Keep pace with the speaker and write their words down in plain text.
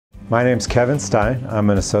My name's Kevin Stein. I'm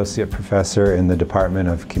an associate professor in the Department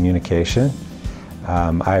of Communication.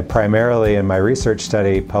 I primarily, in my research,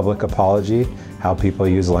 study public apology, how people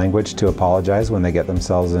use language to apologize when they get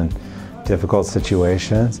themselves in difficult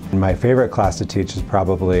situations. My favorite class to teach is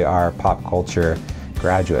probably our pop culture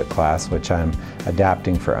graduate class, which I'm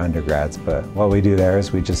adapting for undergrads. But what we do there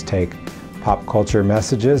is we just take pop culture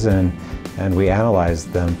messages and we analyze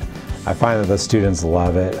them. I find that the students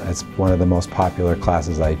love it. It's one of the most popular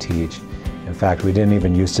classes I teach. In fact, we didn't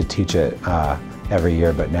even used to teach it every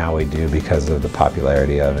year, but now we do because of the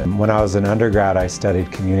popularity of it. When I was an undergrad, I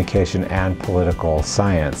studied communication and political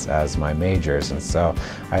science as my majors, and so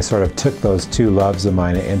I sort of took those two loves of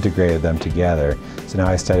mine and integrated them together. So now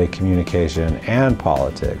I study communication and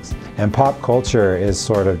politics. And pop culture is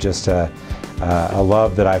sort of just a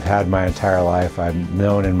love that I've had my entire life. I'm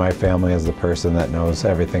known in my family as the person that knows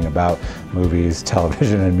everything about movies,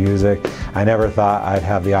 television, and music. I never thought I'd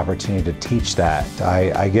have the opportunity to teach that.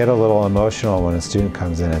 I get a little emotional when a student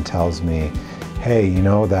comes in and tells me, hey, you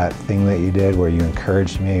know that thing that you did where you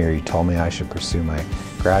encouraged me or you told me I should pursue my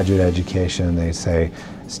graduate education? They say,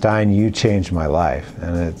 Stein, you changed my life.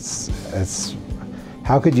 And it's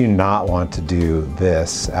how could you not want to do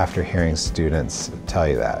this after hearing students tell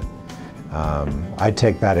you that? I'd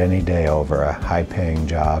take that any day over a high-paying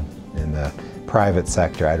job in the private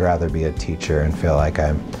sector. I'd rather be a teacher and feel like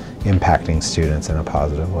I'm impacting students in a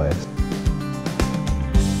positive way.